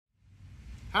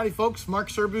Howdy folks, Mark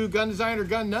Serbu, gun designer,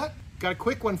 gun nut. Got a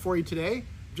quick one for you today.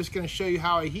 I'm just going to show you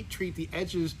how I heat treat the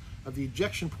edges of the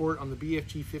ejection port on the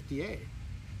BFG 50A.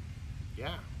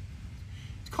 Yeah.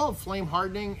 It's called flame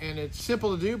hardening, and it's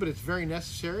simple to do, but it's very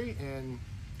necessary, and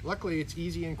luckily it's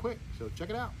easy and quick, so check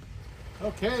it out.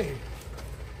 Okay.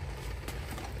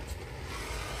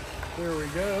 There we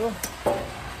go. Oh,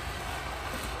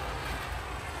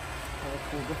 that's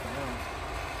cool, different now.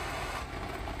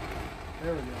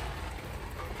 There we go.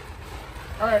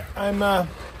 All right, I'm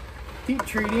heat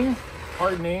treating,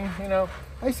 hardening. You know,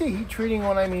 I say heat treating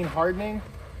when I mean hardening,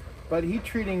 but heat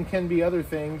treating can be other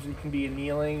things. It can be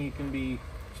annealing, it can be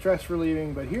stress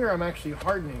relieving, but here I'm actually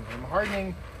hardening. I'm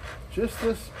hardening just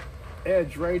this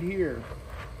edge right here.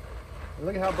 And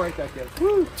look at how bright that gets.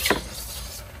 Woo!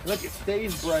 Look, it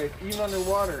stays bright, even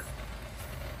underwater.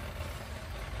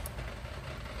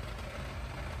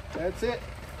 That's it.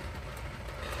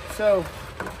 So,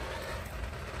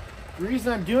 the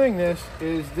reason I'm doing this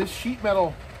is this sheet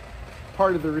metal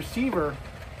part of the receiver,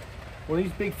 when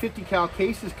these big 50 cal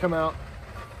cases come out,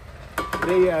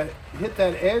 they hit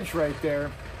that edge right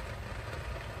there,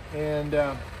 and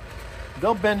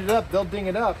they'll bend it up, they'll ding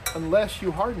it up unless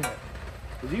you harden it.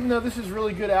 Because even though this is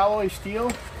really good alloy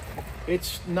steel,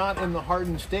 it's not in the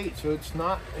hardened state, so it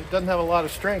doesn't have a lot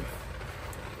of strength.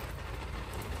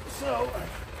 So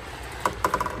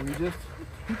we just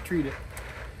heat treat it.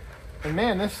 And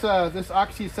man, this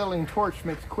oxyacetylene torch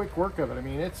makes quick work of it. I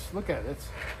mean, look at it, it's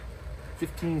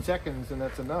 15 seconds and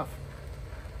that's enough.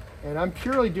 And I'm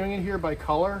purely doing it here by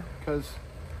color because,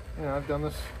 you know, I've done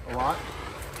this a lot.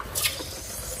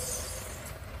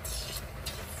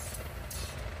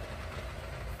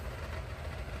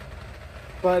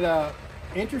 But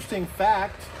interesting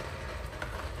fact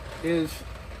is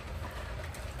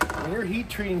when you're heat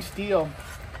treating steel,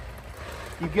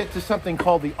 you get to something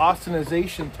called the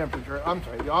austenization temperature. I'm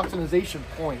sorry, the austenization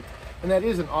point. And that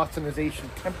is an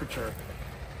austenization temperature.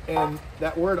 And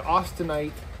that word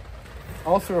austenite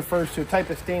also refers to a type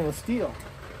of stainless steel,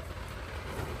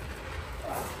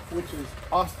 which is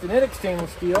austenitic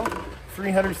stainless steel,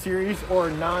 300 series,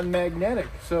 or non-magnetic.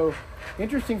 So,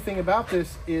 interesting thing about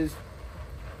this is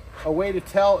a way to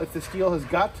tell if the steel has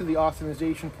got to the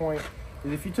austenization point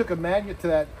is if you took a magnet to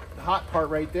that hot part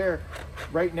right there,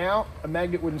 right now a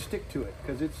magnet wouldn't stick to it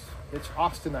because it's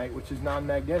austenite, which is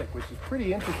non-magnetic, which is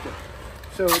pretty interesting.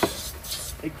 So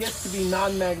it gets to be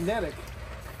non-magnetic,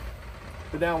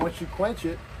 but now once you quench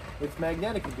it, it's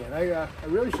magnetic again. I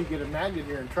really should get a magnet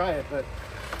here and try it, but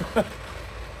I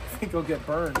think it'll get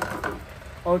burned.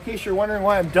 Oh, in case you're wondering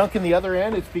why I'm dunking the other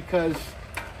end, it's because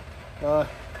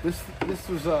this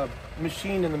was a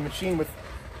machine in the machine with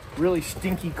really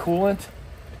stinky coolant.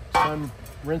 I'm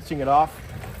rinsing it off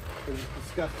because it's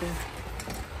disgusting.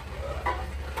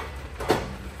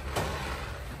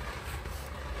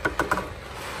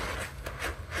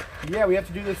 Yeah, we have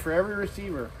to do this for every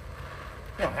receiver.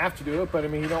 You don't have to do it, but I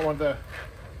mean, you don't want the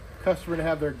customer to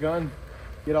have their gun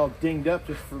get all dinged up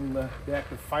just from the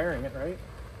act of firing it, right?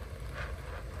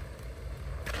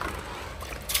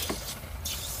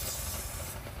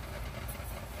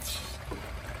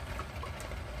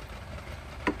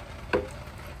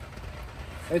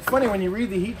 It's funny when you read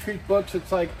the heat treat books, it's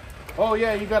like, oh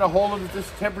yeah, you got to hold it at this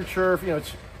temperature. You know,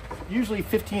 it's usually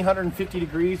 1550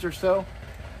 degrees or so,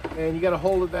 and you got to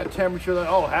hold it at that temperature. Like,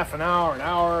 oh, half an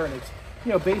hour, and it's,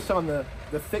 you know, based on the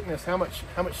thickness, how much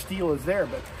steel is there.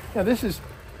 But you know, this is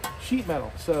sheet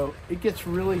metal, so it gets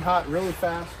really hot really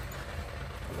fast.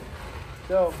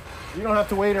 So you don't have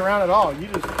to wait around at all. You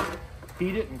just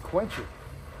heat it and quench it.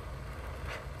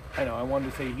 I know I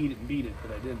wanted to say heat it and beat it,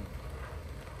 but I didn't.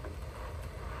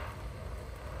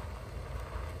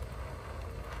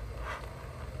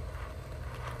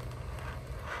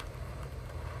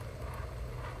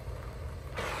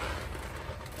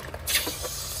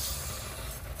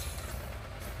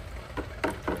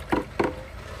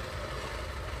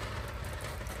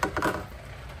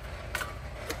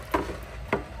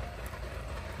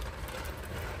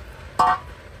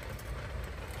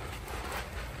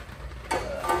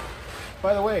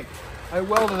 By the way, I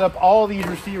welded up all these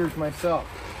receivers myself.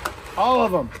 All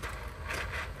of them.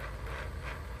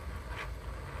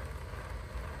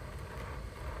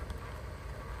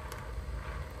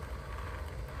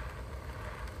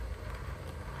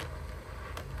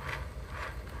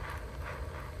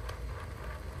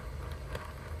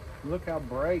 Look how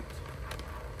bright.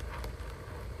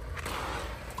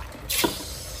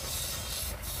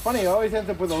 Funny, it always ends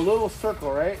up with a little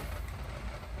circle, right?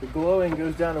 The glowing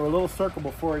goes down to a little circle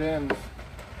before it ends.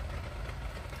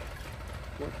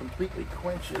 So it completely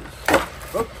quenches.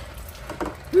 Oh.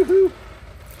 Woohoo!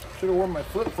 Should have worn my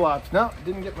flip-flops. No,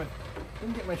 didn't get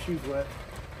my shoes wet.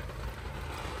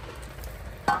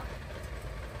 All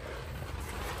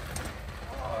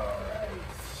right,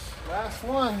 last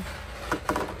one.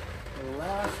 The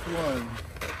last one.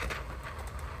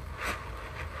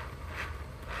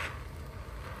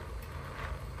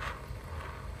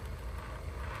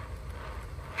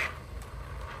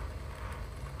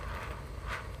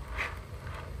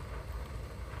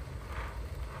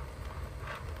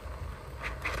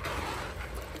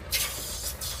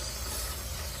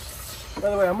 By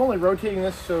the way, I'm only rotating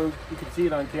this so you can see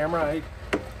it on camera. I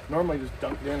normally just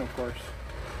dunk it in, of course.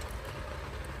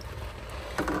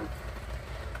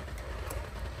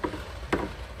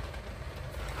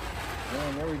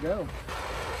 And there we go.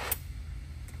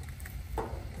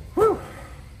 Whew!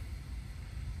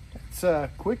 It's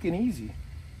quick and easy.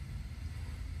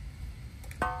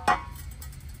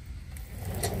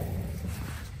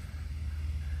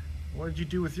 What did you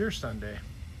do with your Sunday?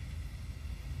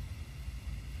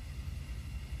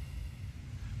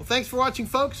 Well, thanks for watching,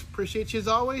 folks. Appreciate you as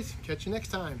always. Catch you next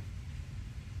time.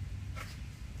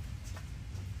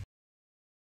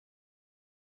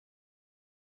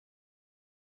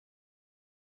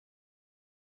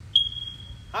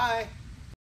 Hi.